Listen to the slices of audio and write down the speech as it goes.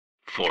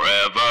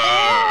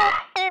Forever.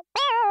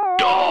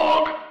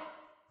 Dog.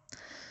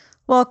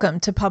 Welcome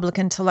to Public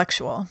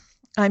Intellectual.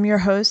 I'm your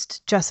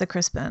host, Jessa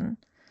Crispin.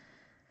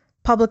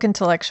 Public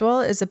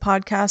Intellectual is a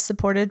podcast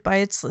supported by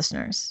its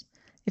listeners.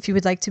 If you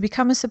would like to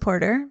become a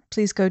supporter,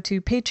 please go to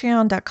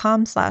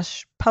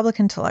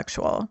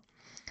patreon.com/publicintellectual.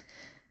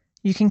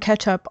 You can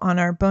catch up on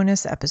our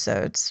bonus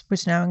episodes,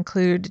 which now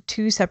include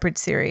 2 separate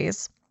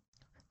series.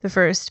 The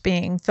first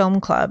being Film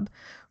Club,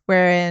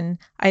 wherein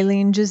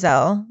Eileen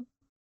Giselle,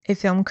 a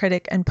film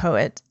critic and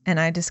poet, and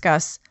I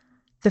discuss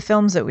the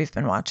films that we've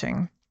been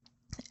watching.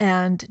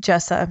 And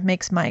Jessa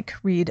makes Mike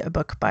read a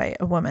book by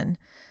a woman,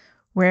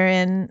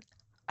 wherein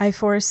I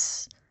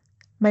force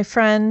my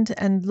friend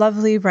and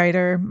lovely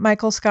writer,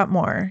 Michael Scott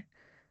Moore,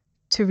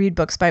 to read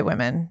books by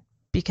women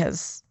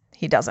because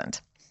he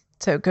doesn't.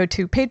 So go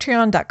to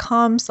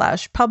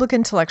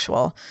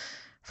patreon.com/publicintellectual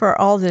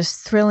for all this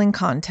thrilling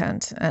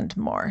content and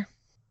more.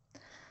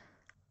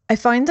 I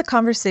find the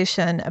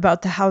conversation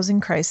about the housing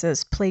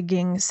crisis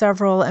plaguing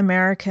several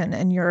American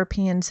and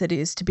European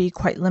cities to be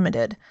quite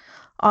limited.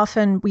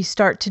 Often we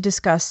start to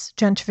discuss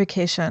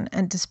gentrification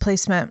and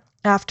displacement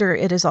after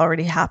it has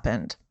already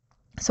happened.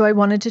 So I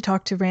wanted to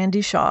talk to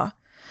Randy Shaw,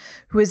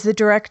 who is the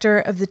director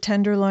of the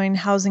Tenderloin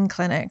Housing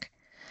Clinic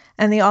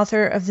and the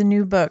author of the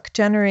new book,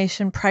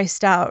 Generation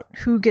Priced Out: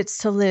 Who Gets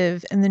to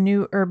Live in the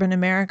New Urban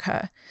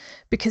America,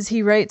 because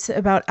he writes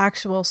about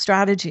actual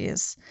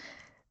strategies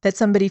that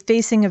somebody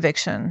facing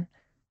eviction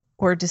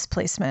or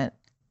displacement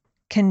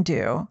can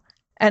do,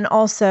 and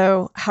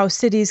also how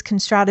cities can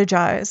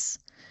strategize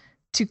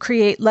to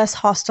create less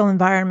hostile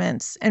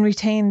environments and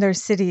retain their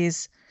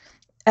cities'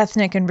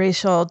 ethnic and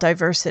racial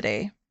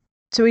diversity.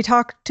 So we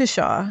talked to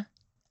Shaw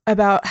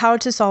about how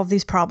to solve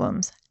these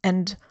problems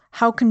and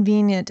how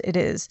convenient it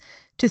is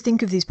to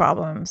think of these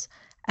problems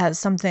as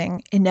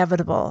something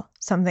inevitable,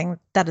 something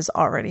that has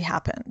already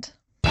happened.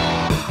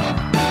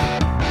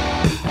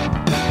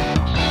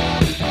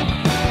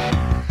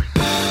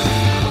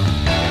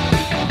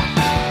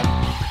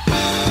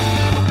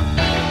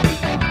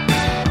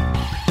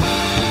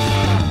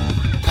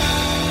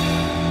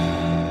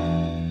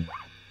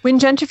 When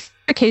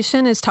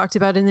gentrification is talked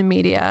about in the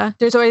media,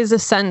 there's always a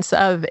sense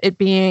of it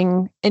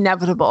being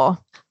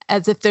inevitable,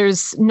 as if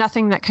there's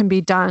nothing that can be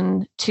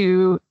done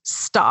to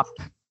stop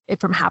it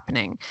from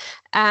happening.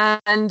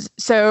 And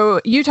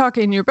so you talk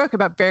in your book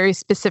about very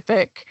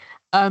specific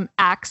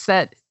acts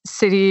that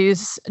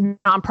cities,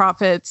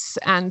 nonprofits,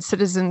 and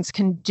citizens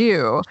can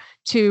do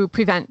to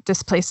prevent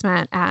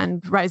displacement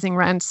and rising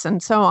rents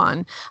and so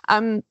on.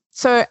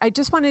 So I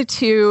just wanted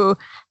to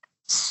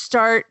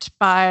start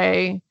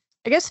by,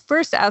 I guess,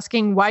 first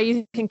asking why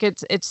you think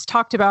it's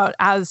talked about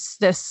as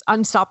this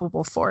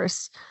unstoppable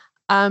force,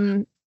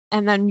 and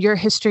then your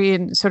history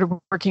in sort of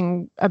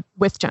working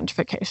with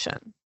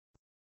gentrification.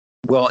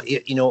 Well,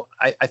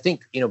 I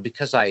think,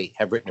 because I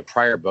have written a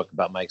prior book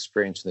about my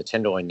experience in the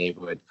Tenderloin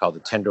neighborhood called The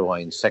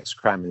Tenderloin: Sex,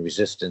 Crime, and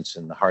Resistance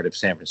in the Heart of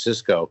San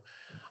Francisco,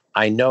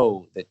 I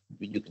know that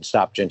you can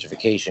stop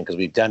gentrification because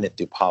we've done it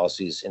through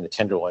policies in the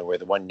Tenderloin. We're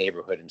the one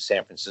neighborhood in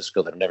San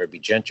Francisco that will never be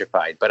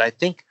gentrified. But I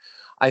think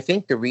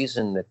the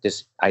reason that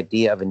this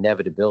idea of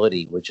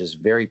inevitability, which is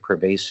very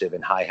pervasive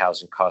in high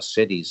housing cost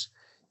cities,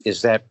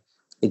 is that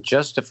it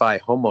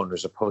justifies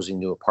homeowners opposing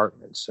new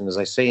apartments. And as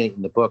I say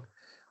in the book,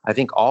 I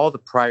think all the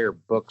prior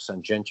books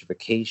on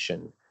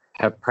gentrification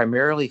have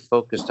primarily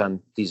focused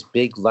on these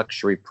big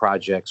luxury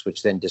projects,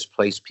 which then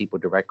displace people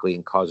directly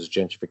and causes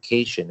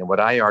gentrification. And what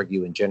I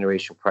argue in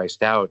Generation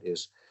Priced Out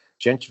is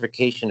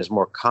gentrification has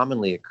more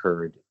commonly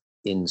occurred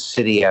in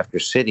city after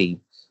city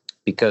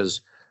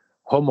because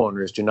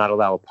homeowners do not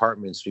allow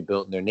apartments to be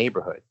built in their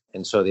neighborhood.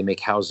 And so they make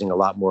housing a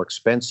lot more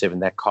expensive,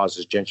 and that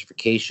causes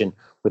gentrification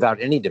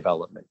without any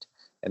development.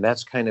 And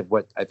that's kind of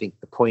what I think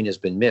the point has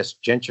been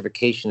missed.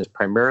 Gentrification has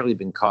primarily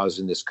been caused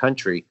in this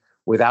country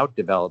without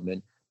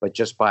development, but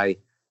just by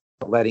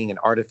letting an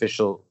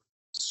artificial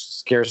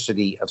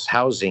scarcity of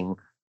housing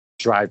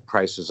drive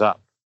prices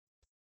up.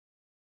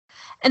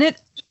 And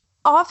it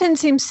often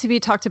seems to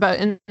be talked about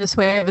in this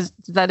way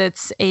that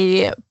it's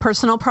a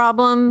personal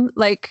problem,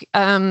 like,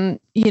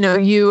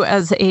 you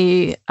as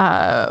a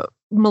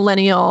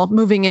millennial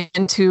moving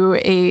into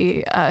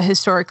a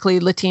historically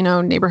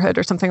Latino neighborhood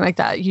or something like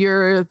that,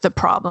 you're the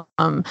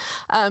problem,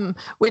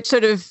 which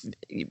sort of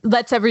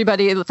lets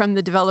everybody from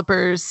the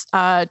developers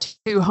to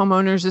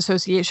homeowners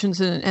associations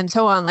and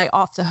so on, like,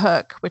 off the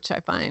hook, which I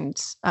find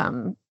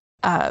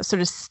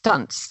sort of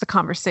stunts the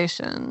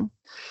conversation.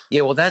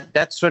 Yeah, well,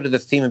 that's sort of the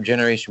theme of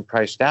Generation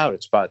Priced Out.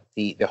 It's about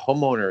the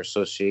homeowner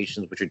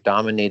associations, which are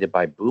dominated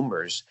by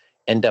boomers,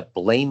 end up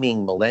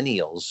blaming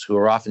millennials, who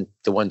are often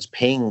the ones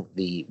paying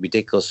the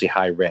ridiculously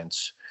high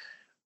rents,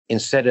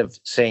 instead of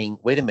saying,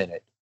 wait a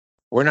minute,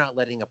 we're not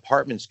letting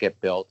apartments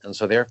get built. And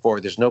so therefore,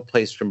 there's no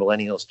place for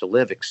millennials to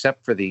live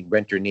except for the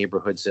renter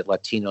neighborhoods that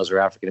Latinos or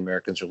African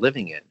Americans are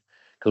living in,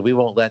 because we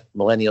won't let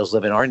millennials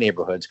live in our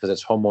neighborhoods because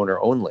it's homeowner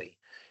only.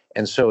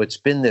 And so it's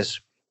been this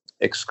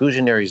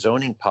exclusionary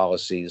zoning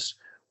policies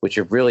which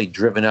have really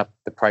driven up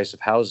the price of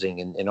housing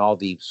in all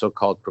the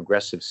so-called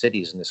progressive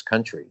cities in this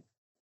country.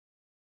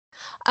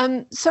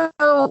 So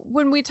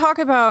when we talk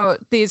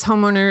about these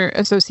homeowner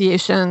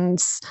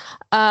associations,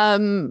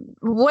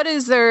 what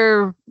is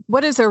their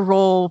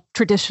role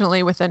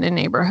traditionally within a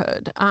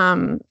neighborhood?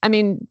 I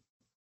mean,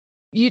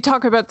 you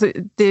talk about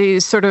the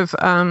sort of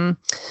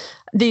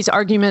these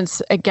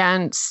arguments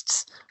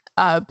against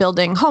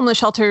building homeless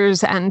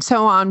shelters and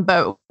so on,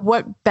 but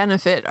what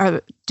benefit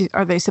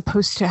are they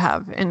supposed to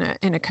have in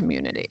a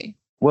community?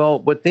 Well,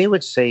 what they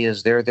would say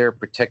is they're there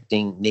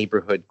protecting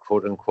neighborhood,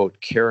 quote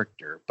unquote,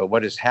 character. But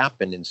what has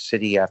happened in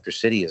city after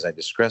city, as I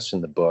discuss in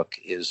the book,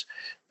 is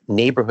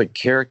neighborhood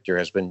character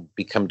has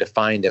become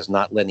defined as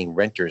not letting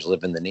renters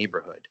live in the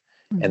neighborhood.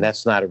 Mm-hmm. And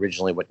that's not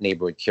originally what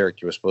neighborhood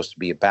character was supposed to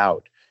be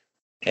about.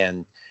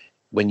 And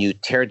when you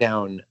tear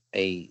down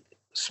a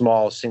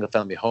small single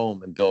family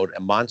home and build a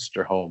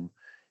monster home,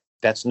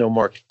 that's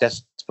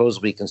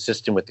supposedly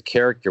consistent with the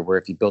character, where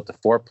if you built a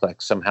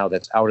fourplex, somehow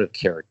that's out of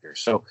character.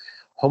 So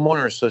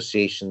homeowner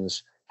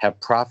associations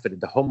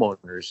the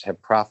homeowners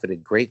have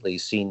profited greatly,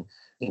 seen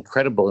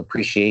incredible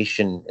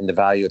appreciation in the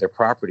value of their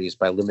properties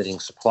by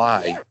limiting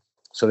supply.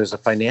 So there's a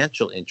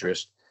financial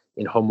interest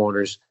in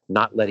homeowners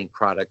not letting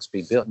products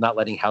be built, not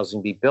letting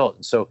housing be built.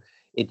 And so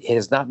it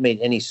has not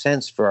made any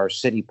sense for our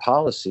city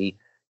policy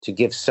to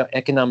give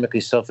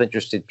economically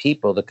self-interested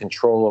people the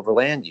control over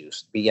land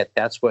use. But yet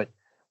that's what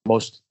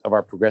most of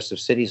our progressive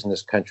cities in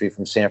this country,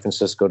 from San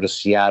Francisco to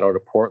Seattle to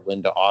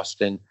Portland to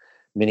Austin,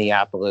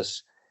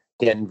 Minneapolis,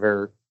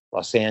 Denver,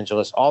 Los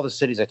Angeles, all the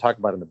cities I talk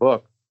about in the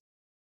book,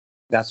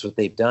 that's what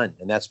they've done.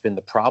 And that's been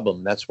the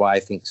problem. That's why I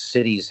think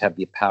cities have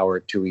the power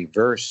to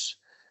reverse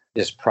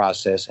this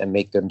process and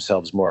make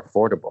themselves more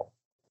affordable.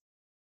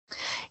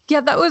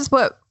 Yeah, that was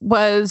what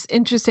was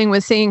interesting,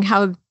 with seeing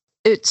how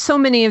so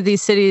many of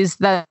these cities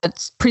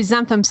that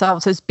present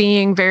themselves as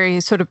being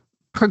very sort of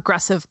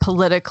progressive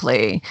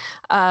politically,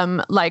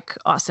 like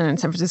Austin and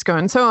San Francisco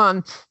and so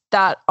on,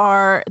 that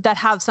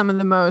have some of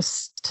the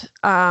most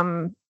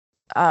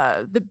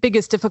the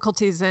biggest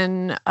difficulties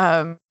in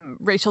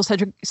racial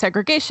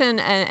segregation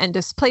and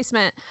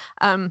displacement.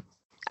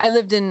 I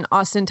lived in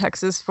Austin,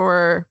 Texas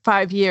for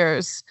 5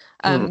 years,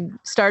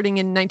 starting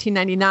in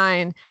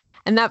 1999.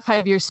 And that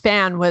 5-year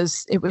span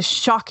was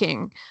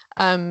shocking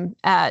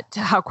at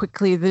how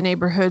quickly the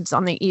neighborhoods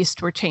on the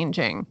East were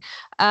changing.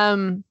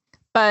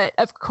 But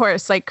of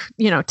course, like,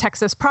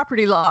 Texas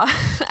property law,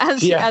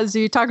 as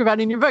you talk about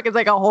in your book, it's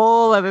like a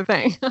whole other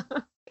thing.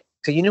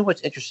 So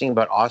what's interesting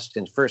about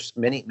Austin? First,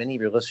 many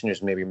of your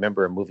listeners may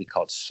remember a movie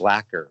called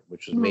Slacker,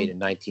 which was made in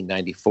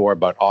 1994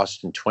 about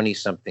Austin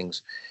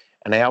 20-somethings.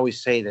 And I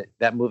always say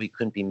that movie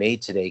couldn't be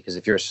made today, because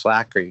if you're a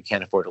slacker, you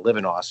can't afford to live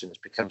in Austin. It's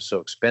become so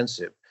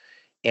expensive.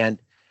 And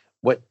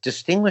what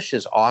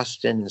distinguishes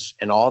Austin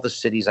and all the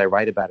cities I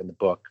write about in the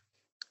book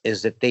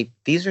is that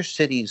these are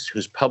cities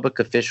whose public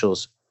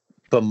officials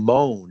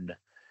bemoan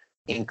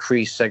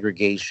increased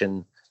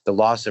segregation, the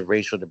loss of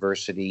racial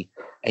diversity,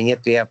 and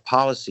yet they have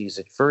policies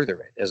that further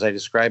it. As I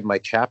describe in my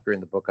chapter in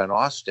the book on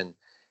Austin,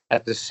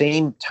 at the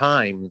same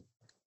time,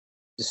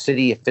 the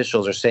city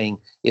officials are saying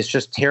it's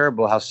just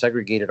terrible how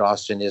segregated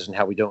Austin is and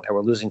how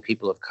we're losing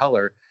people of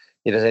color.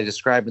 Yet, as I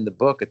describe in the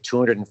book, a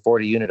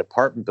 240-unit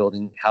apartment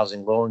building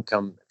housing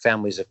low-income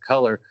families of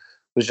color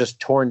was just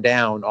torn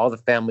down, all the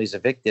families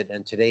evicted,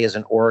 and today is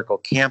an Oracle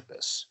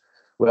campus.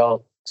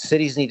 Well,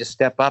 cities need to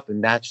step up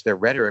and match their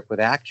rhetoric with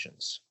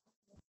actions.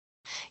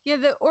 Yeah,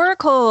 the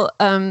Oracle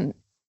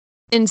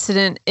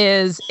incident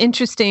is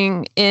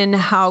interesting in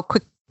how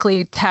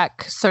quickly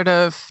tech sort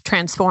of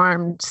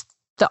transformed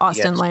the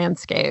Austin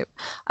landscape.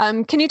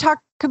 Can you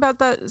talk about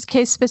that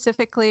case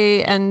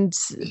specifically, and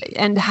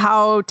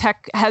how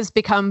tech has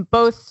become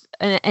both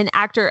an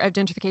actor of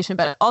gentrification,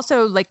 but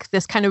also like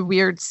this kind of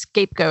weird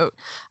scapegoat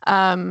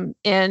or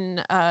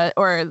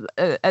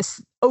a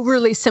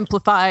overly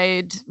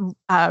simplified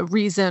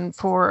reason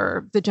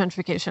for the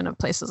gentrification of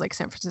places like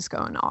San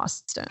Francisco and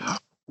Austin?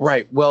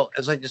 Right. Well,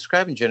 as I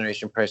describe in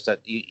Generation Price,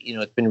 that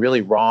it's been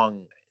really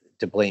wrong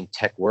to blame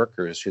tech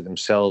workers, who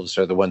themselves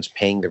are the ones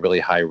paying the really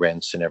high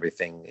rents and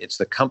everything. It's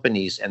the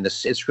companies and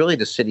it's really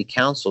the city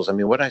councils. I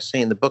mean, what I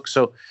say in the book.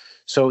 So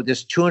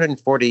this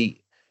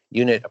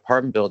 240-unit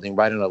apartment building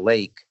right on a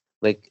lake,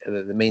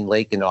 the main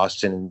lake in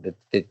Austin,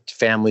 the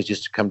families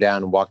used to come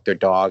down and walk their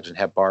dogs and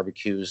have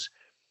barbecues.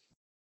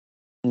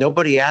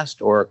 Nobody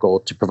asked Oracle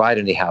to provide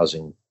any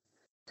housing.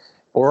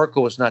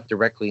 Oracle was not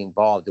directly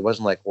involved. It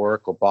wasn't like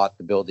Oracle bought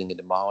the building and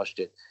demolished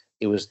it.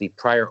 It was the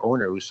prior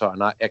owner who saw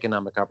an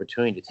economic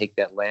opportunity to take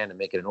that land and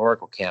make it an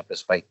Oracle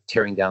campus by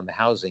tearing down the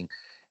housing.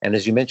 And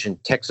as you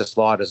mentioned, Texas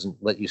law doesn't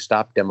let you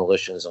stop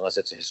demolitions unless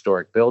it's a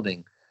historic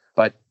building.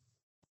 But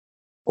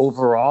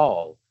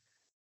overall,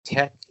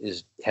 tech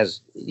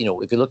has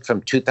if you look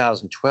from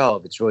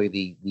 2012, it's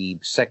really the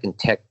second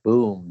tech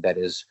boom that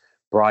has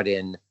brought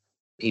in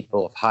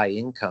people of high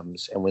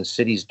incomes. And when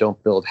cities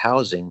don't build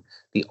housing,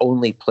 the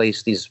only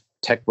place these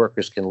tech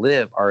workers can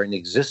live are in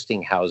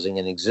existing housing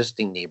and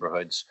existing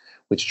neighborhoods,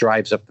 which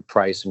drives up the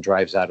price and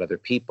drives out other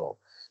people.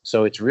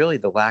 So it's really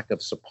the lack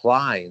of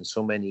supply in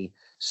so many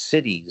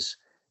cities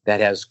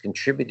that has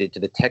contributed to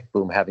the tech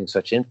boom having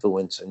such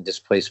influence and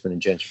displacement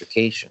and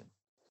gentrification.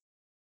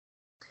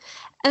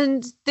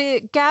 And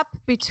the gap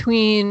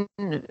between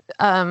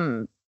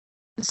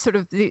sort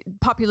of the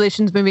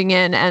populations moving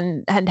in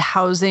and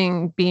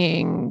housing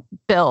being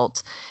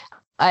built.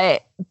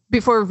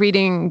 Before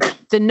reading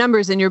the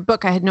numbers in your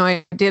book, I had no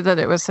idea that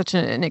it was such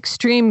an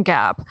extreme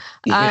gap.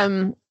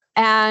 Yeah.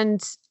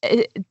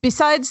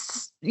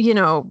 Besides,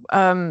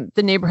 the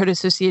neighborhood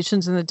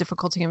associations and the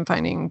difficulty in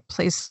finding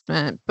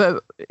placement,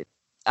 but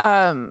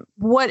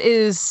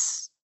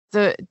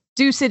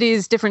do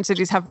different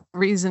cities have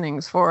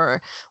reasonings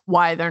for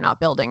why they're not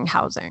building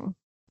housing?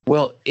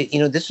 Well,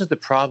 this is the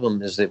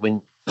problem, is that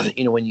when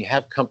you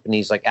have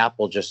companies like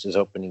Apple just is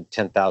opening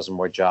 10,000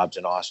 more jobs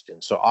in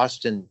Austin. So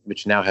Austin,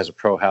 which now has a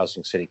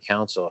pro-housing city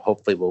council,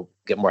 hopefully will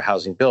get more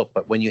housing built.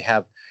 But when you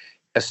have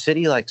a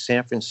city like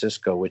San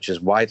Francisco, which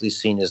is widely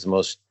seen as the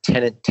most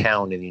tenant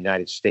town in the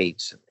United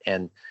States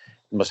and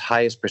the most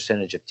highest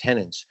percentage of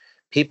tenants,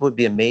 people would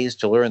be amazed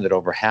to learn that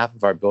over half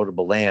of our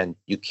buildable land,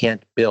 you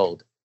can't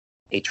build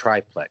a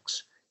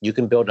triplex. You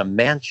can build a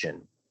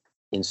mansion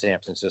in San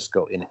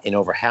Francisco in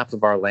over half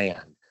of our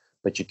land,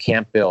 but you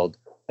can't build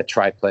a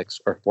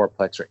triplex or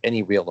fourplex or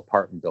any real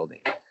apartment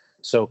building.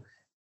 So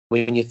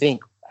when you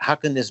think, how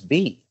can this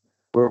be?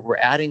 We're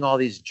adding all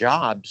these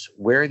jobs.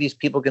 Where are these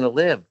people going to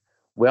live?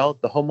 Well,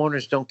 the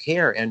homeowners don't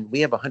care. And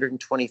we have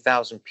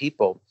 120,000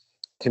 people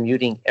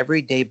commuting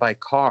every day by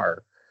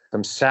car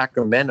from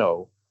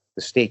Sacramento,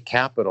 the state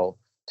capital,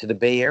 to the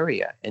Bay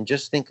Area. And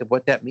just think of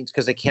what that means,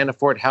 because they can't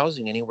afford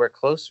housing anywhere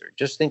closer.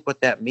 Just think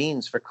what that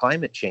means for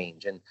climate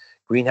change and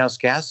greenhouse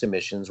gas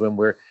emissions when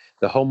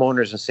the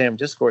homeowners in San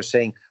Francisco are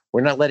saying,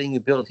 we're not letting you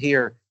build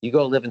here. You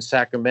go live in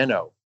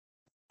Sacramento.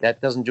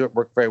 That doesn't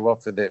work very well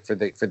for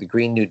the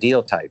Green New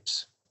Deal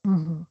types.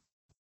 Mm-hmm.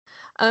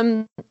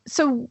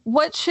 So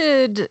what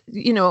should,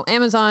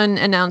 Amazon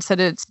announced that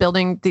it's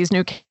building these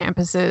new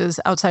campuses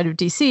outside of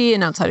DC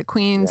and outside of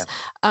Queens.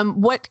 Yeah.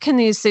 What can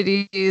these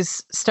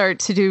cities start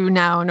to do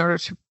now in order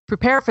to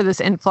prepare for this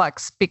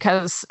influx?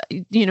 Because,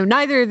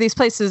 neither of these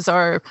places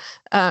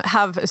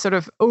have a sort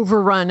of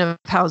overrun of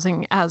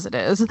housing as it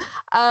is.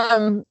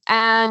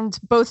 And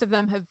both of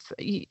them have,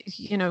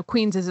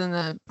 Queens is in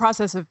the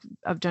process of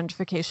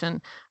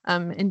gentrification,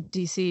 and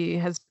DC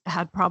has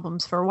had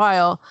problems for a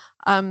while.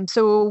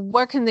 So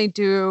what can they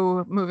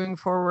do moving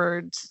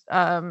forward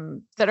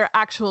that are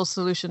actual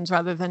solutions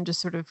rather than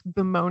just sort of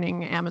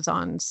bemoaning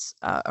Amazon's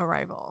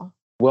arrival?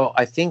 Well,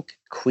 I think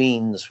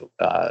Queens,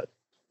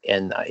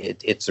 and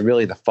it's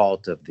really the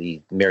fault of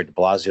the Mayor de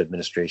Blasio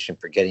administration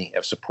for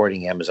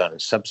supporting Amazon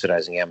and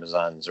subsidizing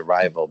Amazon's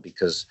arrival,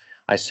 because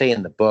I say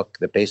in the book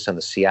that based on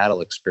the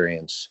Seattle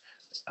experience,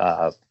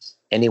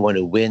 anyone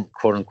who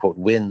quote unquote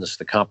wins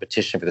the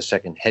competition for the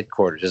second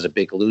headquarters is a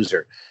big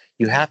loser.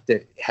 You have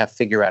to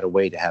figure out a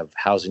way to have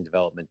housing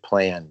development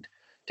planned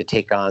to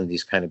take on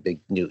these kind of big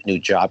new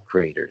job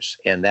creators,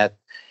 and that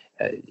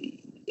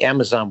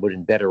Amazon would have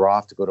been better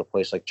off to go to a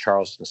place like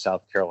Charleston,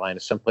 South Carolina,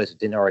 someplace that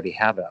didn't already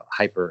have a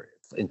hyper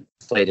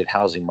inflated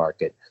housing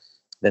market,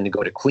 than to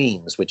go to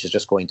Queens, which is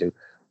just going to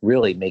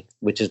really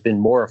which has been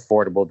more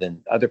affordable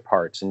than other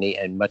parts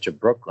and much of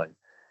Brooklyn.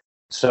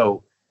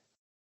 So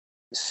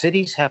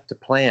cities have to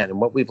plan.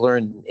 And what we've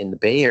learned in the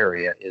Bay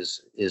Area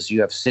is you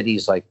have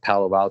cities like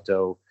Palo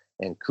Alto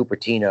and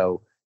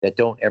Cupertino that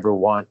don't ever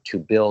want to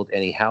build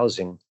any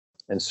housing.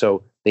 And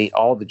so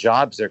all the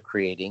jobs they're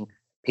creating,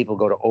 people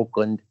go to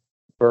Oakland,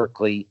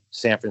 Berkeley,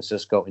 San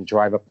Francisco, and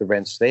drive up the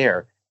rents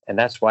there. And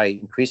that's why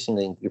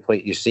increasingly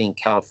you're seeing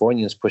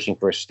Californians pushing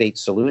for a state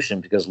solution,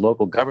 because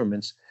local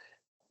governments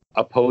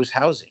oppose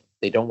housing.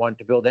 They don't want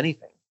to build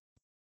anything.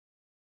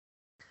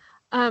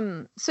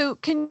 So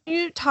can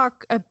you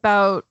talk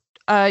about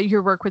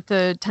your work with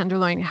the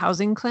Tenderloin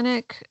Housing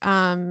Clinic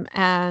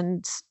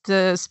and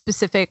the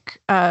specific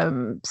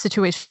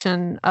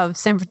situation of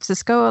San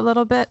Francisco a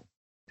little bit?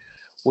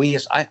 Well,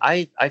 yes,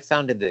 I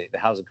founded the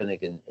housing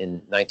clinic in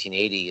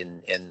 1980,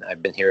 and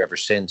I've been here ever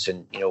since.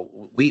 And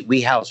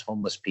we house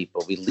homeless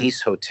people. We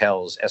lease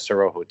hotels,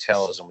 SRO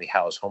hotels, and we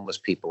house homeless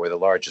people. We're the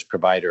largest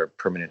provider of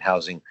permanent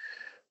housing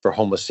for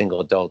homeless single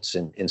adults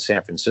in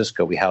San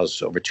Francisco. We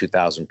house over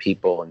 2,000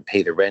 people and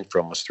pay the rent for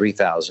almost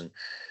 3,000.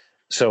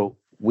 So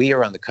we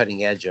are on the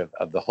cutting edge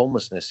of the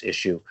homelessness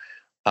issue.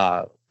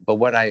 But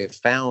what I have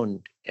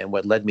found, and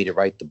what led me to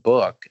write the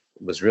book,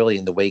 was really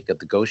in the wake of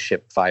the Ghost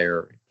Ship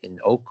fire in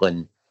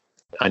Oakland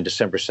on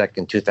December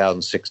 2nd,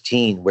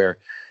 2016, where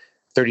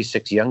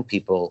 36 young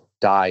people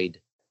died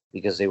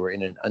because they were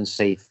in an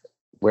unsafe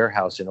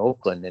warehouse in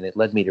Oakland. And it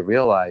led me to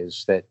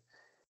realize that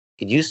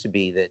it used to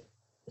be that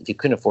if you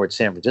couldn't afford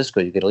San Francisco,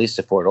 you could at least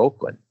afford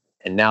Oakland.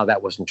 And now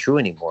that wasn't true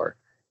anymore.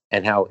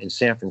 And how in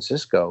San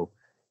Francisco,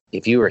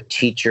 if you were a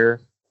teacher,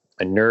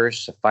 a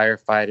nurse, a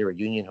firefighter, a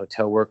union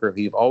hotel worker, if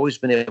you've always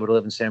been able to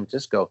live in San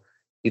Francisco,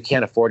 you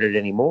can't afford it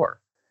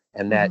anymore.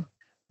 And that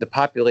the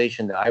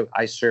population that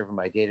I serve in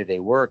my day-to-day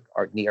work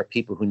are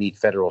people who need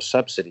federal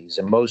subsidies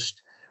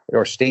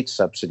or state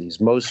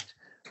subsidies. Most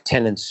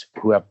tenants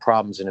who have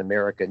problems in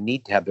America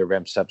need to have their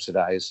rent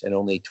subsidized, and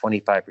only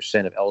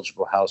 25% of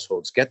eligible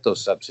households get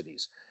those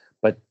subsidies.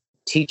 But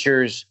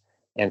teachers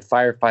and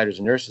firefighters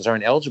and nurses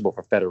aren't eligible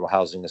for federal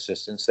housing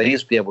assistance. They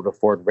used to be able to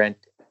afford rent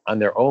on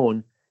their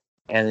own.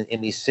 And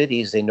in these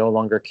cities, they no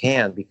longer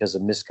can because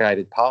of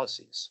misguided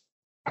policies.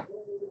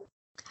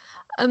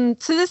 So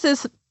this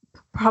is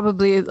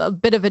probably a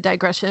bit of a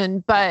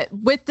digression, but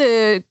with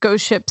the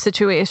ghost ship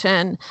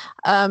situation,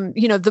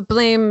 the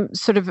blame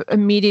sort of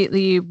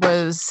immediately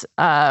was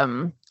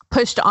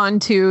pushed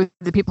onto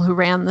the people who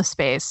ran the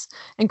space,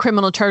 and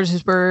criminal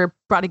charges were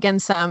brought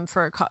against them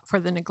for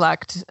the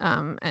neglect,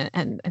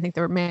 and I think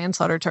there were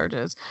manslaughter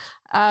charges.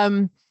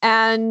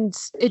 And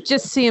it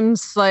just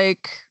seems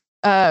like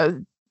a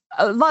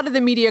lot of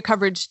the media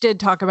coverage did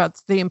talk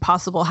about the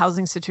impossible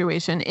housing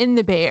situation in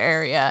the Bay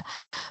Area,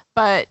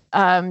 but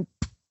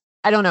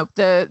I don't know,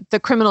 the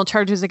criminal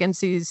charges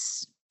against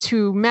these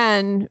two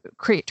men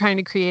trying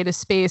to create a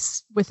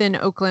space within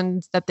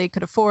Oakland that they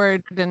could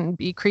afford and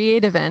be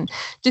creative in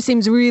just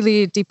seems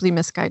really deeply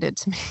misguided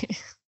to me.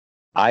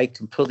 I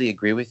completely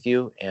agree with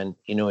you. And,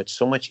 it's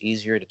so much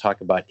easier to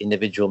talk about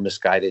individual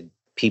misguided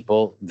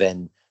people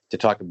than to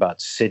talk about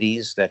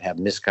cities that have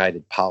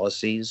misguided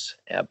policies.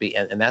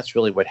 And that's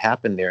really what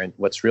happened there. And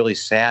what's really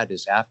sad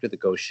is after the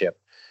ghost ship,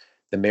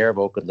 the mayor of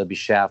Oakland, Libby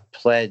Schaaf,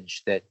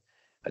 pledged that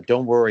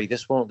don't worry,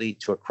 this won't lead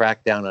to a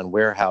crackdown on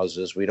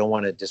warehouses. We don't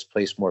want to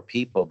displace more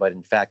people. But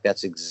in fact,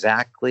 that's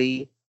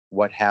exactly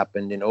what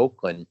happened in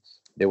Oakland.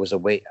 There was a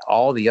way,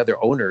 all the other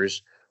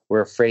owners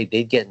were afraid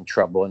they'd get in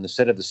trouble. And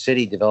instead of the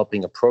city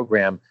developing a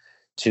program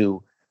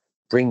to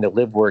bring the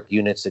live work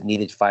units that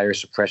needed fire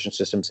suppression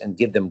systems and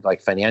give them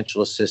like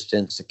financial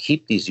assistance to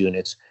keep these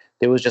units,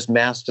 there was just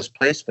mass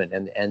displacement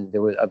and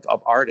there was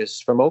of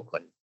artists from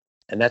Oakland.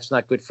 And that's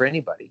not good for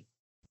anybody.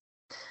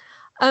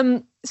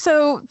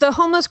 So the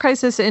homeless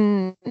crisis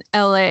in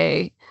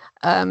LA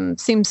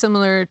seems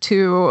similar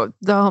to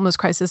the homeless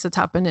crisis that's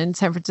happened in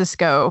San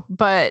Francisco,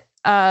 but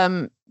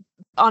on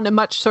a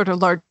much sort of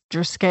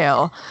larger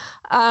scale.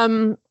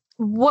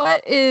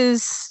 What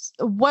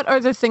are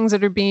the things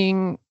that are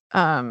being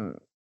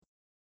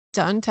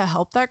done to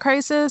help that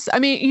crisis? I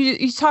mean,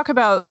 you talk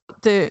about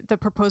the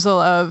proposal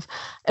of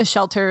a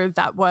shelter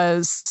that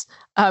was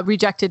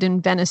rejected in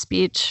Venice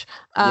Beach.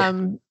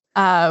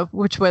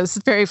 Which was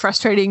very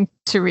frustrating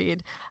to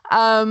read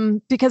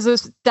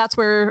because that's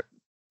where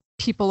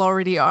people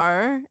already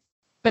are.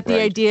 But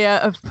the idea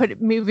of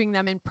moving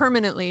them in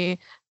permanently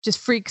just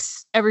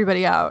freaks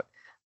everybody out.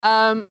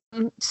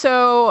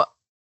 So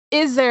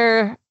is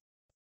there,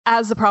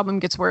 as the problem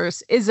gets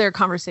worse, is there a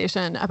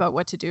conversation about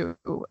what to do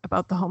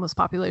about the homeless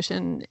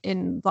population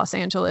in Los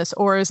Angeles,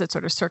 or is it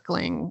sort of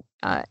circling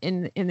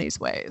in these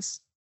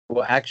ways?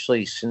 Well,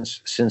 actually,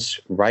 since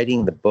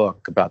writing the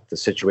book about the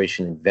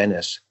situation in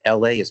Venice,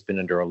 LA has been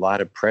under a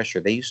lot of pressure.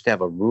 They used to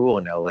have a rule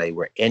in LA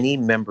where any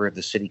member of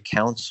the city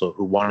council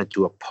who wanted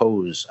to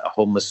oppose a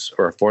homeless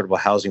or affordable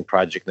housing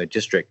project in the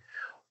district,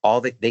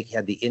 they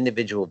had the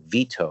individual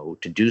veto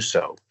to do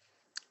so,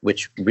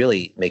 which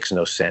really makes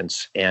no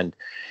sense. And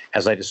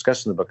as I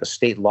discussed in the book, a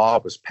state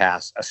law was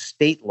passed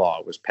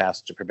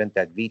to prevent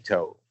that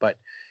veto.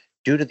 But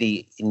due to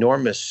the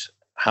enormous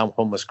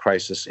homeless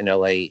crisis in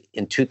LA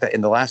in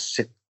the last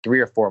 3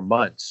 or 4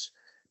 months,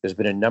 there's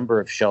been a number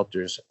of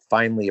shelters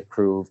finally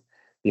approved.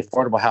 The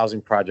affordable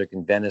housing project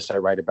in Venice I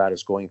write about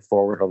is going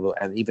forward,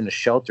 and even a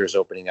shelter is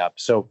opening up.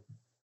 So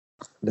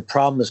the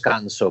problem has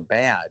gotten so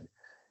bad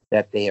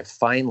that they have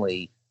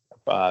finally,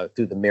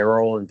 through the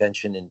mayoral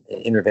intervention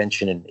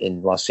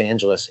in Los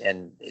Angeles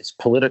and its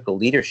political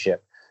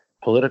leadership,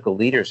 political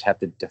leaders have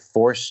to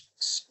force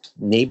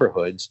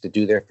neighborhoods to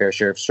do their fair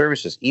share of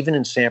services. Even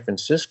in San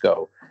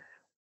Francisco,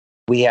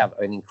 we have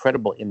an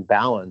incredible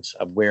imbalance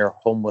of where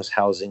homeless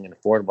housing and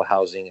affordable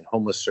housing and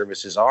homeless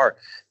services are.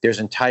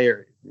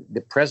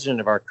 The president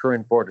of our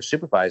current board of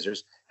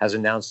supervisors has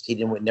announced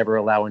he would never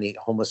allow any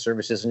homeless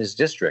services in his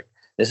district.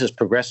 This is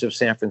progressive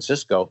San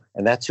Francisco,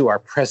 and that's who our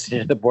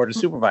president of the board of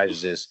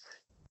supervisors is.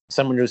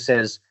 Someone who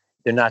says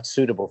they're not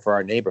suitable for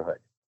our neighborhood.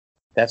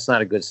 That's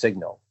not a good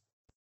signal.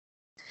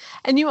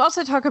 And you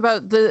also talk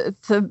about the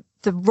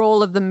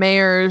role of the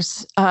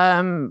mayors,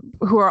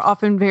 who are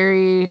often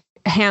very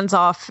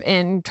hands-off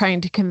in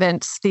trying to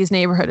convince these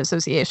neighborhood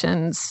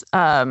associations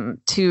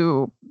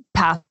to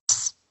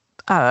pass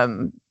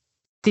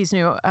these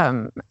new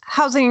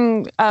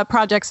housing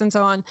projects and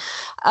so on.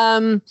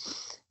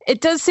 It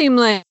does seem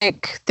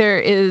like there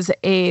is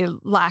a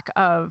lack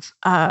of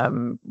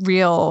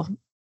real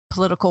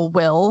political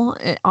will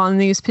on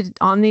these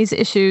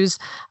issues.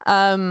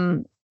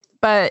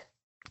 But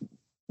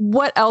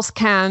what else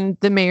can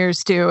the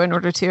mayors do in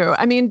order to,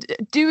 I mean,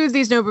 do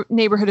these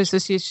neighborhood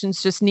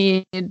associations just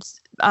need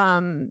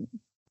to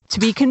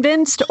be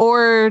convinced,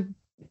 or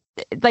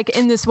like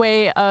in this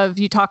way of,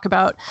 you talk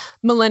about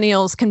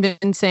millennials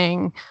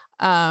convincing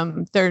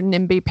their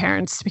NIMBY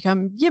parents to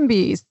become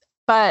YIMBYs,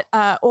 but,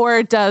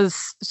 or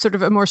does sort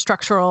of a more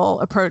structural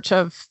approach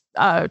of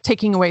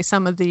taking away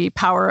some of the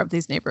power of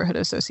these neighborhood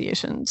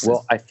associations?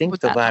 Well, I think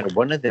the latter.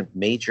 One of the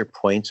major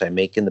points I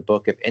make in the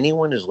book, if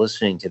anyone is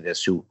listening to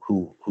this who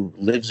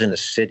lives in a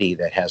city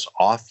that has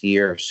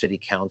off-year city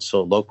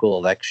council, local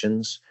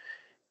elections,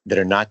 that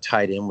are not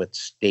tied in with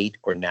state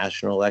or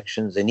national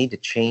elections. They need to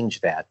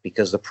change that,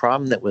 because the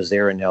problem that was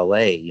there in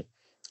LA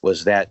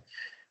was that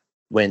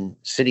when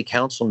city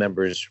council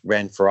members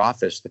ran for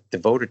office, the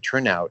voter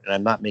turnout, and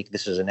I'm not making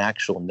this as an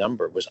actual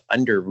number, was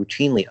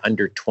routinely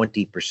under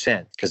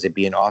 20%, because they'd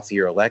be in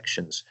off-year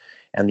elections.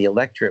 And the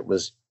electorate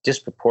was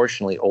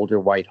disproportionately older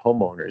white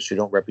homeowners who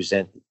don't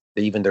represent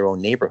even their own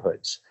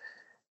neighborhoods.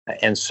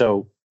 And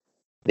so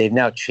they've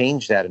now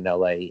changed that in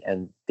LA,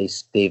 and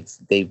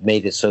they've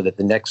made it so that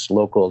the next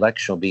local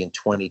election will be in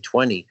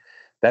 2020.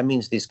 That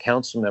means these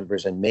council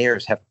members and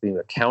mayors have to be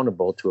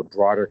accountable to a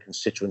broader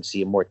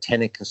constituency, a more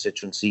tenant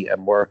constituency, a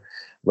more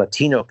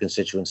Latino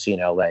constituency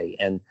in LA.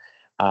 And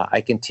I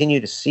continue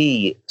to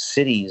see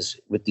cities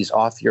with these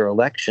off-year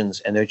elections,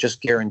 and they're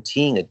just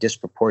guaranteeing a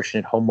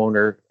disproportionate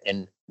homeowner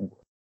and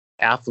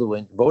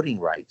affluent voting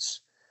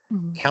rights.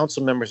 Mm-hmm.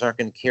 Council members aren't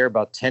going to care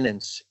about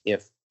tenants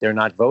if they're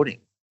not voting.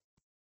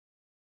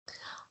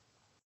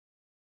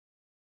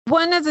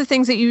 One of the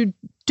things that you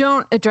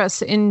don't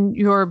address in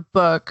your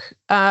book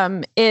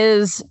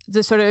is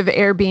the sort of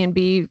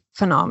Airbnb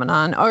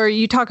phenomenon, or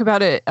you talk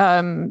about it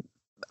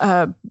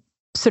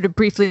sort of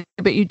briefly,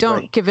 but you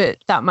don't give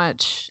it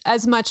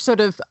as much sort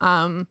of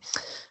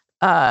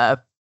power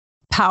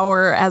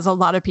as a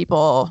lot of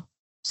people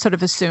sort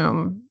of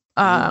assume.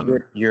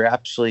 You're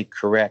absolutely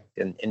correct,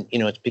 and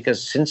it's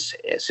because since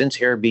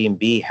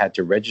Airbnb had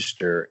to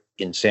register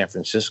in San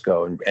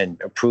Francisco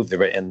and approve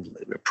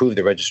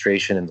the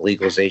registration and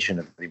legalization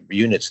of the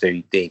units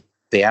they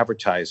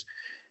advertise,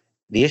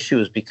 the issue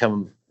has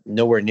become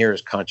nowhere near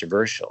as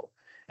controversial.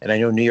 And I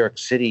know New York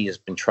City has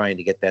been trying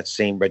to get that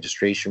same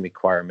registration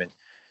requirement,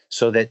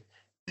 so that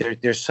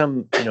there's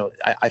some,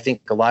 I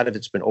think a lot of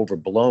it's been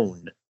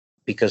overblown,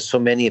 because so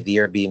many of the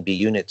Airbnb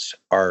units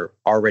are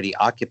already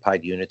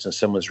occupied units and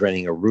someone's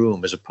renting a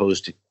room, as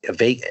opposed to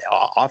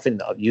often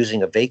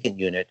using a vacant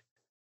unit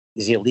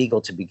is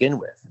illegal to begin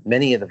with.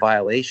 Many of the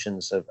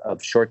violations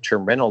of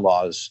short-term rental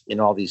laws in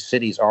all these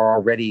cities are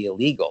already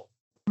illegal.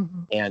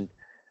 Mm-hmm. And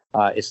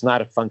it's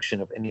not a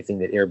function of anything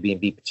that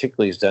Airbnb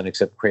particularly has done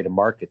except create a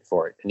market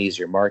for it, an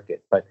easier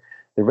market. But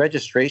the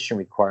registration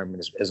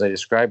requirement, as I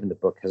described in the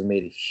book, has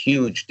made a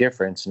huge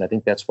difference. And I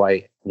think that's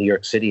why New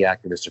York City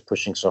activists are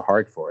pushing so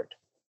hard for it.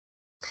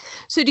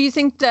 So do you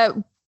think that,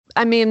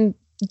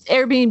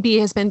 Airbnb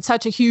has been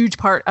such a huge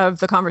part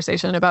of the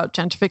conversation about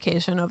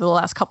gentrification over the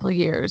last couple of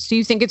years. Do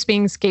you think it's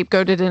being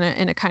scapegoated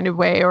in a kind of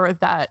way, or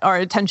that our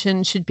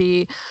attention should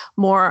be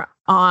more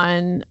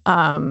on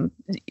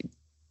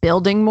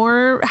building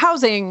more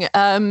housing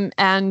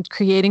and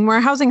creating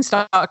more housing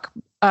stock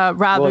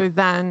rather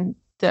than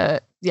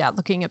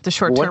looking at the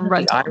short-term rental?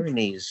 One of the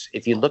ironies,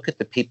 if you look at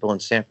the people in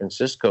San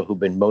Francisco who've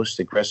been most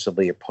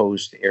aggressively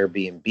opposed to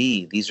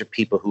Airbnb, these are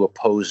people who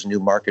oppose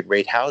new market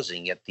rate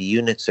housing, yet the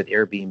units that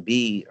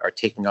Airbnb are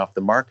taking off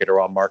the market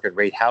are all market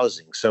rate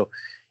housing. So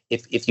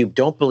if you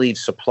don't believe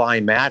supply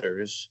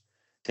matters,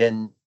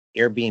 then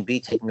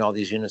Airbnb taking all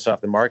these units off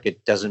the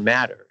market doesn't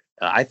matter.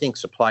 I think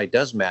supply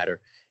does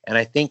matter. And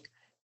I think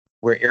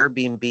where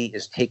Airbnb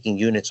is taking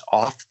units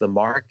off the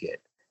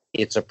market,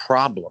 it's a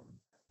problem.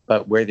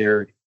 But where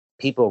they're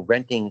people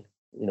renting,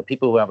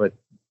 people who have a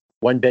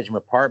one-bedroom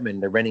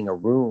apartment, they're renting a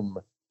room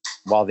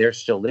while they're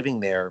still living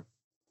there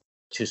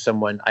to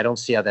someone, I don't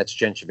see how that's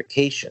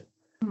gentrification.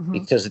 Mm-hmm.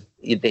 Because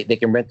they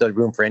can rent the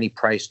room for any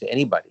price to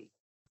anybody,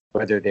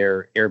 whether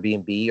they're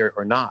Airbnb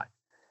or not.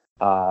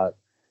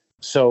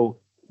 So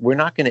we're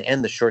not going to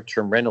end the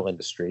short-term rental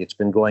industry. It's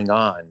been going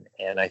on.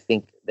 And I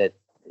think that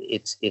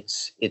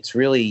it's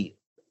really,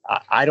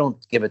 I don't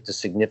give it the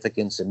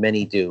significance that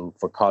many do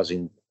for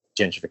causing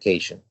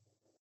gentrification.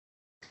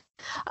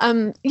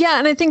 And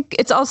I think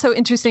it's also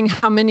interesting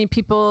how many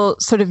people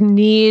sort of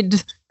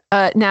need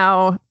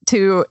now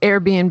to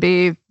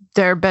Airbnb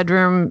their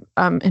bedroom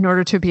in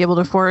order to be able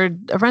to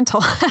afford a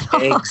rental.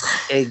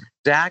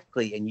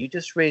 Exactly. And you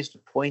just raised a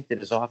point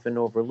that is often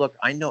overlooked.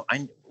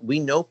 We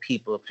know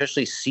people,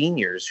 especially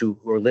seniors who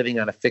are living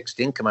on a fixed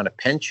income, on a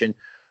pension,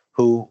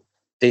 who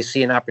they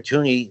see an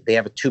opportunity. They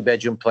have a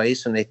 2-bedroom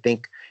place and they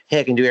think, hey,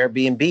 I can do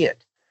Airbnb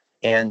it.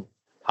 And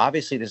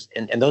obviously,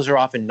 and those are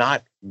often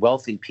not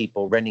wealthy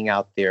people renting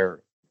out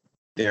their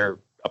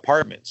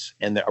apartments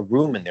and a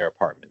room in their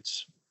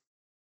apartments.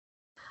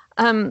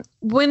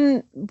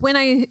 When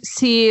I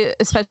see,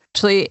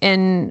 especially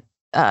in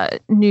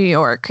New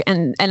York,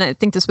 and I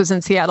think this was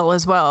in Seattle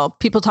as well,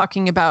 people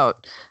talking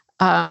about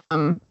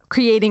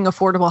creating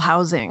affordable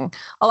housing.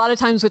 A lot of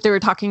times what they were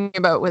talking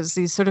about was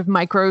these sort of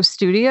micro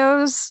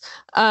studios,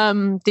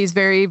 these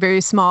very,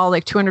 very small,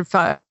 like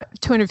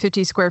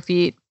 250 square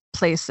feet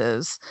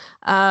places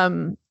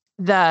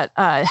that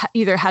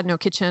either had no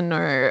kitchen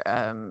or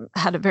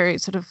had a very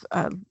sort of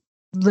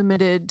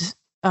limited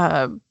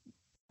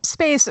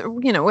space,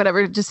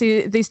 whatever, just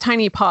these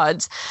tiny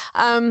pods.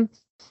 And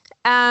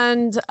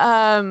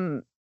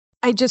I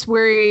just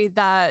worry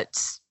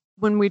that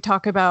when we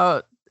talk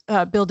about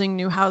building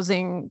new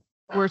housing,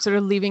 we're sort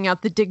of leaving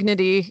out the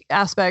dignity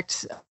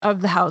aspect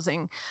of the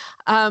housing.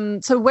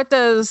 So what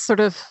does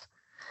sort of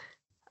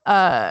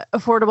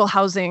affordable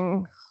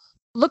housing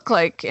look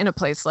like in a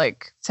place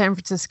like San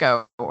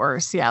Francisco or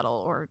Seattle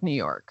or New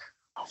York?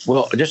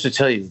 Well, just to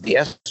tell you, the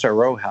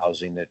SRO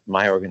housing that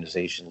my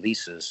organization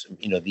leases,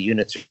 the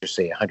units are,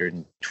 say,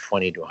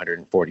 120 to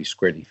 140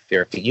 square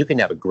feet. You can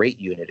have a great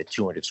unit at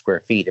 200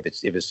 square feet if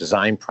it's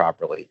designed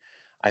properly.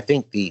 I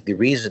think the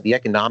reason, the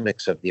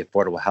economics of the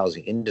affordable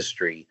housing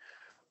industry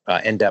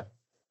end up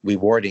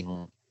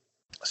rewarding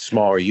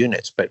smaller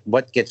units. But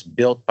what gets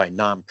built by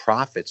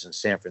nonprofits in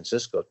San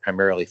Francisco is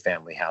primarily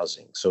family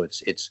housing. So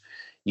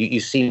you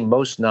see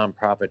most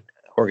nonprofit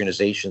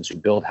organizations who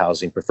build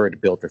housing prefer to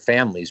build for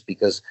families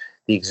because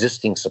the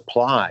existing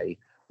supply,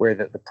 where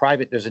the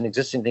private, there's an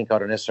existing thing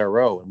called an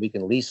SRO and we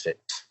can lease it,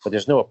 but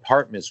there's no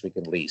apartments we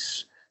can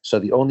lease. So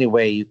the only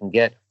way you can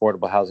get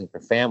affordable housing for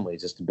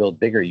families is to build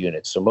bigger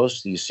units. So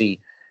most you see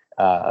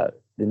the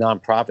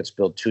nonprofits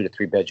build 2 to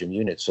 3 bedroom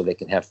units so they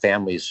can have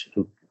families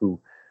who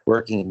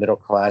working middle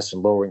class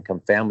and lower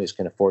income families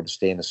can afford to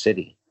stay in the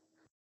city.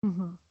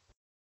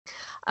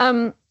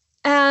 Mm-hmm.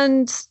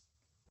 And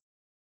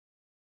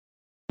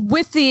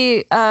with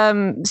the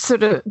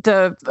sort of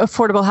the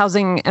affordable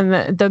housing and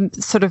the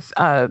sort of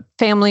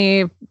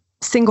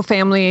single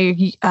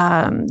family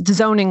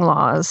zoning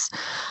laws,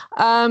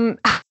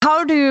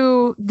 how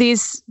do the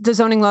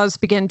zoning laws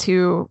begin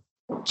to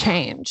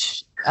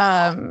change?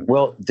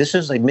 Well, this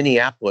is like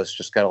Minneapolis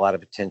just got a lot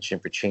of attention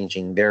for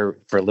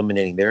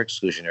eliminating their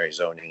exclusionary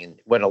zoning. And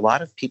what a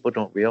lot of people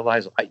don't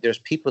realize, there's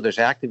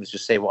activists who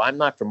say, well, I'm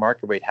not for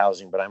market rate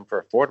housing, but I'm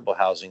for affordable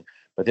housing,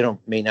 but they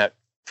may not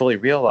fully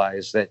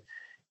realize that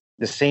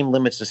the same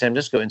limits to San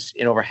Francisco.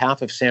 In over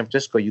half of San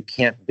Francisco, you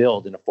can't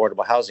build an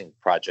affordable housing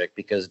project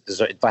because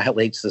it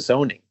violates the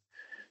zoning.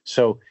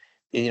 So,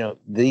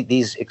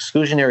 these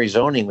exclusionary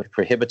zoning, which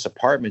prohibits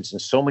apartments in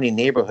so many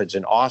neighborhoods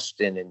in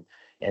Austin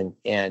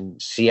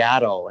and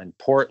Seattle and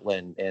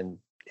Portland and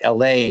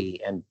LA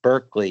and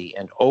Berkeley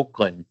and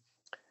Oakland,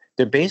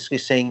 they're basically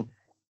saying,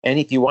 and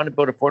if you want to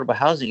build affordable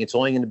housing, it's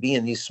only going to be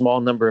in these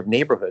small number of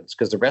neighborhoods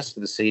because the rest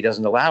of the city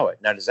doesn't allow it.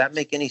 Now, does that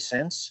make any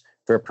sense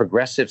for a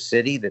progressive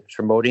city that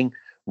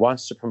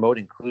wants to promote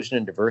inclusion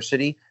and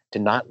diversity to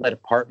not let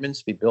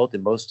apartments be built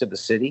in most of the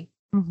city?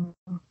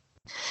 Mm-hmm.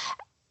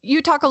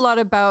 You talk a lot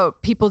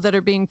about people that are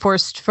being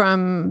forced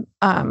from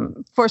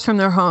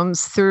their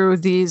homes through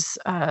these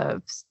a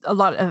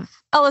lot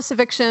of Ellis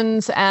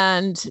evictions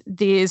and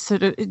these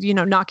sort of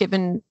not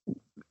given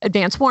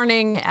advance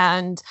warning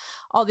and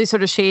all these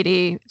sort of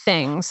shady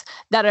things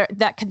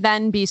that can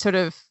then be sort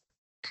of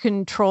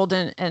controlled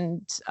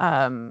and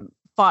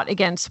fought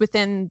against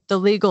within the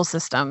legal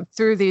system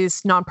through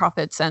these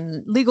nonprofits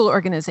and legal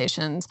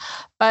organizations.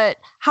 But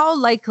how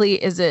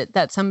likely is it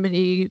that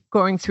somebody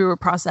going through a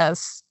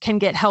process can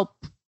get help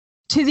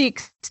to the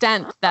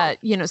extent that,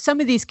 some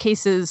of these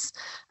cases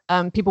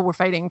people were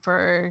fighting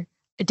for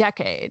a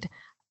decade?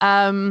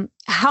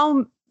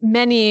 How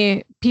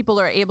many people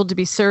are able to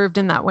be served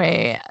in that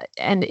way?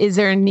 And is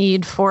there a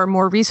need for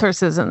more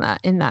resources in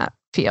that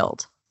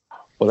field?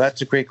 Well,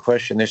 that's a great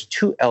question. There's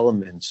 2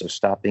 elements of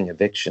stopping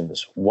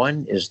evictions.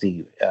 One is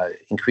the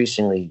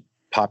increasingly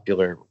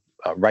popular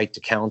right to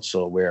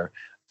counsel, where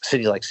a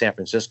city like San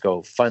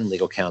Francisco fund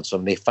legal counsel,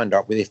 and they fund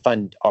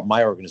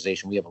my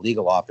organization. We have a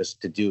legal office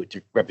to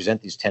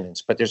represent these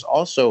tenants. But there's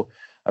also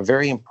a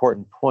very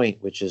important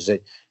point, which is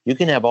that you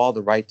can have all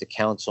the right to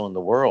counsel in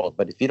the world,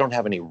 but if you don't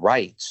have any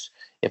rights,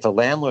 if a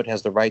landlord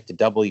has the right to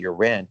double your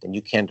rent and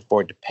you can't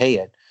afford to pay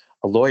it,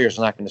 a lawyer is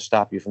not going to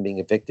stop you from being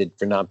evicted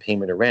for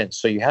non-payment of rent.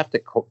 So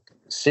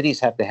cities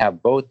have to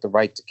have both the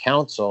right to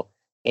counsel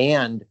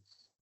and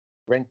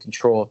rent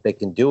control if they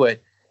can do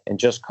it, and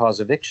just cause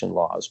eviction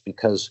laws.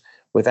 Because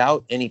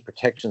without any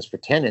protections for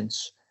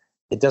tenants,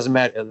 it doesn't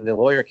matter. The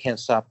lawyer can't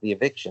stop the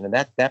eviction, and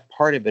that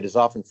part of it is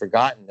often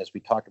forgotten as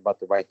we talk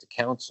about the right to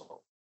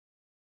counsel.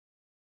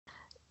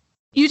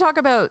 You talk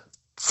about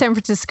San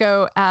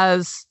Francisco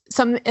as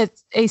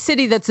a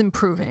city that's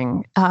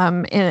improving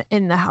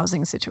in the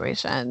housing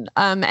situation.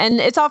 And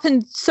it's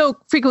often so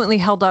frequently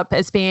held up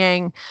as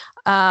being,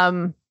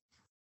 the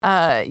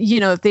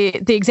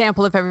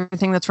example of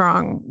everything that's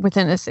wrong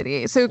within a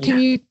city. So can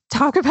you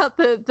talk about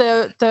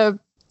the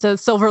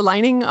silver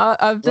lining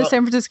of the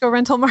San Francisco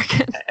rental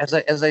market?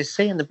 As I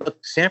say in the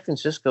book, San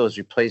Francisco has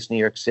replaced New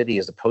York City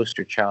as the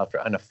poster child for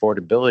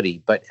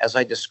unaffordability. But as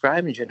I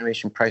describe in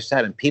Generation Priced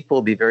Out, and people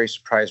will be very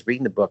surprised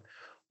reading the book,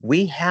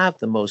 we have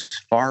the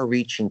most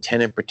far-reaching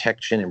tenant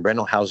protection and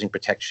rental housing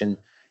protection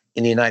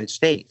in the United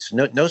States.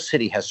 No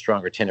city has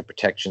stronger tenant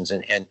protections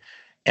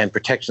and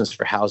protections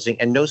for housing,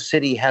 and no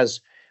city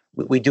has.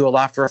 We do a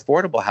lot for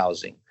affordable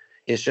housing.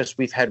 It's just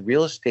we've had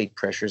real estate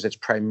pressures that's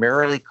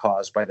primarily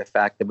caused by the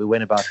fact that we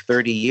went about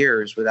 30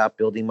 years without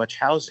building much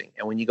housing.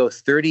 And when you go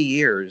 30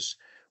 years,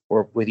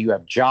 or whether you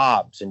have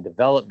jobs and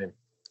development,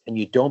 and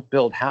you don't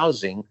build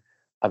housing,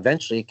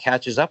 eventually it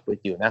catches up with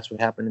you. And that's what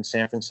happened in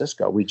San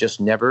Francisco. We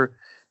just never,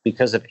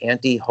 because of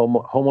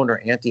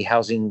homeowner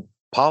anti-housing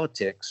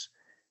politics,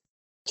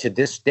 to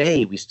this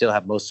day, we still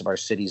have most of our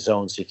city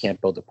zones, so you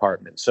can't build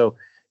apartments. So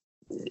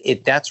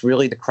that's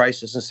really the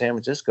crisis in San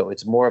Francisco.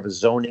 It's more of a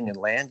zoning and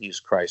land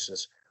use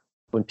crisis.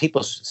 When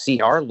people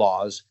see our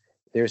laws,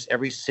 there's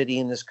every city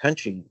in this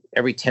country,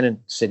 every tenant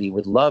city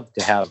would love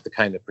to have the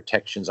kind of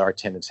protections our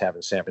tenants have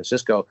in San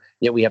Francisco,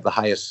 yet we have the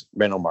highest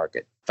rental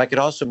market. If I could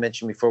also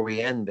mention before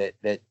we end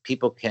that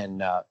people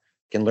can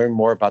learn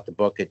more about the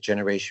book at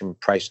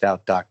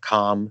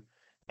generationpricedout.com,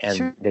 and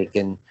sure. They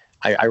can.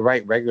 I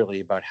write regularly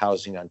about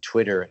housing on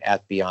Twitter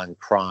at Beyond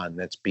Chron.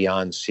 That's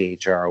Beyond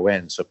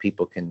CHRON, so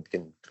people can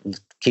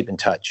keep in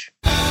touch.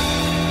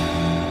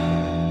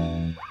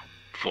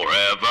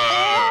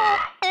 Forever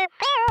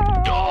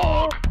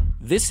Dog.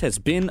 This has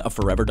been a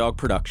Forever Dog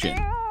production.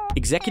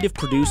 Executive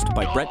produced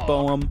by Brett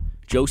Boehm,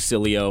 Joe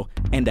Cilio,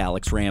 and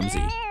Alex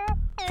Ramsey.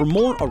 For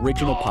more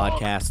original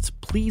podcasts,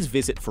 please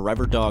visit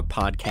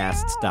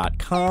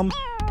foreverdogpodcasts.com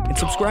and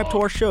subscribe to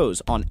our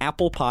shows on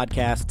Apple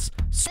Podcasts,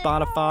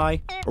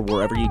 Spotify, or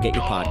wherever you get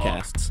your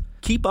podcasts.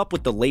 Keep up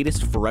with the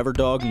latest Forever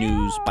Dog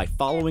news by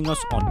following us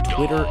on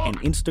Twitter and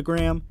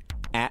Instagram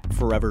at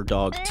Forever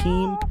Dog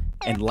Team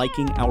and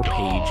liking our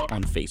page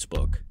on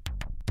Facebook.